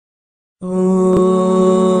Assalamu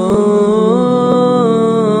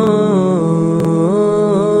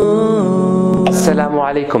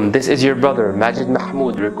alaikum, this is your brother Majid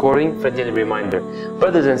Mahmoud recording for a daily reminder.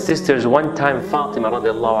 Brothers and sisters, one time Fatima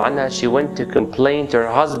radiallahu anha, she went to complain to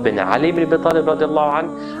her husband Ali ibn Abi Talib radiallahu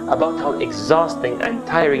anh about how exhausting and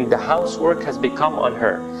tiring the housework has become on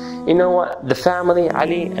her. You know what, the family,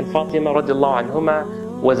 Ali and Fatima radiallahu anhuma,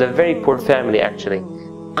 was a very poor family actually.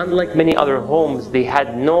 Unlike many other homes, they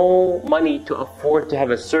had no money to afford to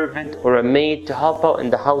have a servant or a maid to help out in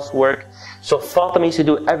the housework. So Fatima used to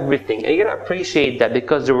do everything. And you gotta appreciate that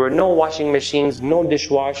because there were no washing machines, no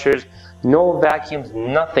dishwashers, no vacuums,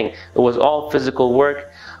 nothing. It was all physical work.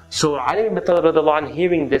 So Ali ibn Abi Talib,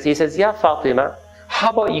 hearing this, he says, "Ya Fatima,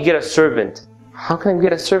 how about you get a servant?" "How can I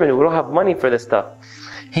get a servant? We don't have money for this stuff."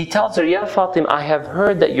 He tells her, "Ya Fatima, I have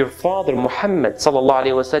heard that your father Muhammad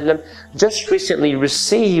ﷺ just recently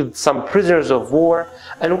received some prisoners of war,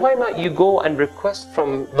 and why not you go and request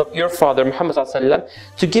from your father Muhammad ﷺ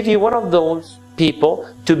to give you one of those people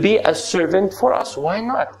to be a servant for us? Why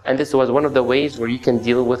not?" And this was one of the ways where you can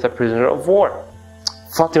deal with a prisoner of war.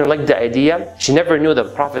 Fatima liked the idea. She never knew the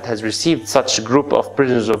Prophet has received such a group of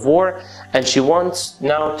prisoners of war, and she wants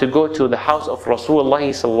now to go to the house of Rasulullah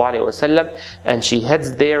ﷺ, and she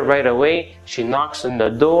heads there right away. She knocks on the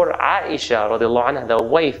door. Aisha radiallahu anha, the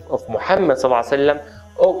wife of Muhammad ﷺ,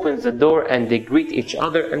 opens the door and they greet each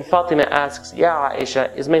other, and Fatima asks, "Ya Aisha,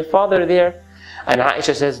 is my father there?" And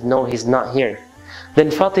Aisha says, "No, he's not here." Then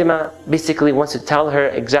Fatima basically wants to tell her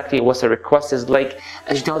exactly what the request is like,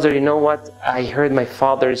 and she tells her, "You know what, I heard my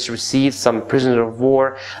father has received some prisoners of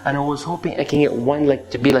war, and I was hoping I can get one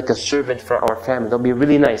to be like a servant for our family. That'll be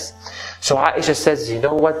really nice." So Aisha says, "You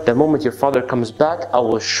know what, the moment your father comes back, I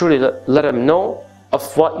will surely let him know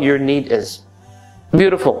of what your need is."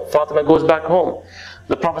 Beautiful. Fatima goes back home.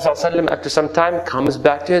 The Prophet ﷺ, after some time, comes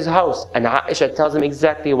back to his house, and Aisha tells him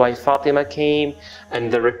exactly why Fatima came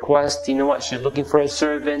and the request. You know what, she's looking for a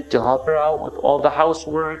servant to help her out with all the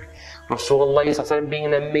housework. Rasulullah ﷺ, being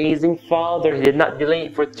an amazing father, he did not delay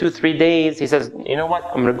for 2-3 days. He says, "You know what,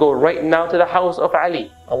 I'm going to go right now to the house of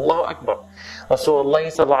Ali." Allahu Akbar. Rasulullah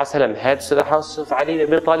ﷺ heads to the house of Ali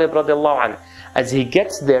ibn Abi Talib radiallahu anh. As he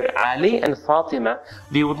gets there, Ali and Fatima,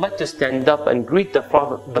 they would like to stand up and greet the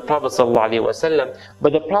Prophet ﷺ,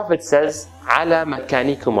 but the Prophet says, "Ala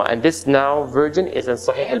makanikuma," and this now version is in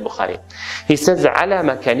Sahih al-Bukhari. He says, "Ala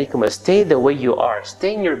makanikuma," stay the way you are,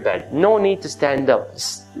 stay in your bed, no need to stand up,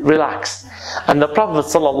 relax. And the Prophet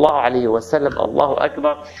ﷺ, Allahu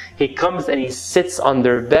Akbar, he comes and he sits on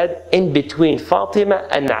their bed in between Fatima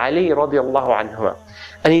and Ali radiallahu anhuma.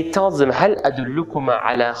 And he tells them, "Hal adullukuma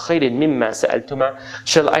ala khairin mimma sa'altuma?"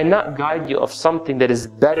 Shall I not guide you of something that is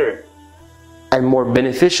better and more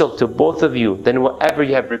beneficial to both of you than whatever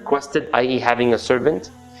you have requested, i.e. having a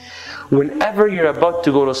servant? Whenever you're about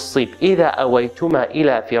to go to sleep, إِذَا أَوَيْتُمَا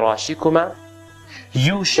إِلَى فِرَاشِكُمَا,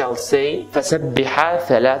 you shall say, فَسَبِّحَا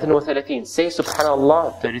 33. Say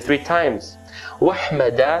Subhanallah 33 times.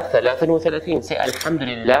 وَحْمَدَا 33. Say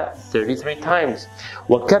Alhamdulillah 33 times.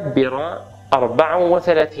 وَكَبِّرَا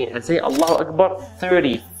 34, and say Allahu Akbar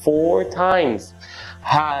 34 times.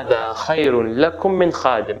 هَذَا خَيْرٌ لَكُمْ مِنْ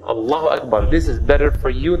خَادِمٍ. Allahu Akbar, this is better for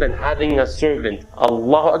you than having a servant.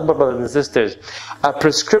 Allahu Akbar, brothers and sisters. A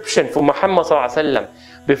prescription for Muhammad ﷺ,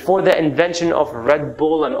 before the invention of Red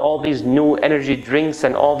Bull and all these new energy drinks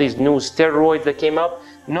and all these new steroids that came up.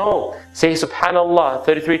 No, say Subhanallah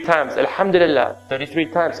 33 times, Alhamdulillah 33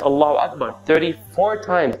 times, Allahu Akbar 34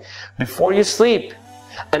 times before you sleep.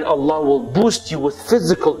 And Allah will boost you with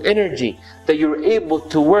physical energy that you're able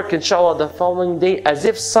to work inshallah the following day as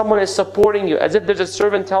if someone is supporting you, as if there's a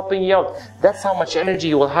servant helping you out. That's how much energy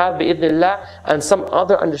you will have bi'idhnillah. And some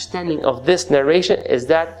other understanding of this narration is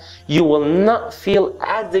that you will not feel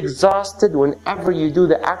as exhausted whenever you do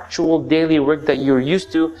the actual daily work that you're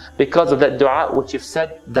used to because of that dua which you've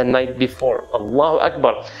said the night before. Allahu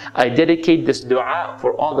Akbar. I dedicate this dua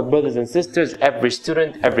for all the brothers and sisters, every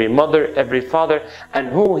student, every mother, every father, and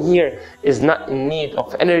who here is not in need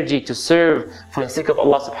of energy to serve for the sake of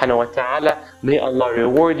Allah subhanahu wa ta'ala. May Allah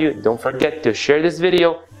reward you. Don't forget to share this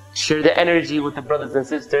video, share the energy with the brothers and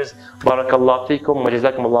sisters. Barakallahu feekum wa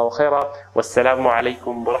jazakumullahu khaira. Wassalamu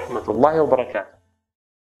alaikum wa rahmatullahi wa barakatuh.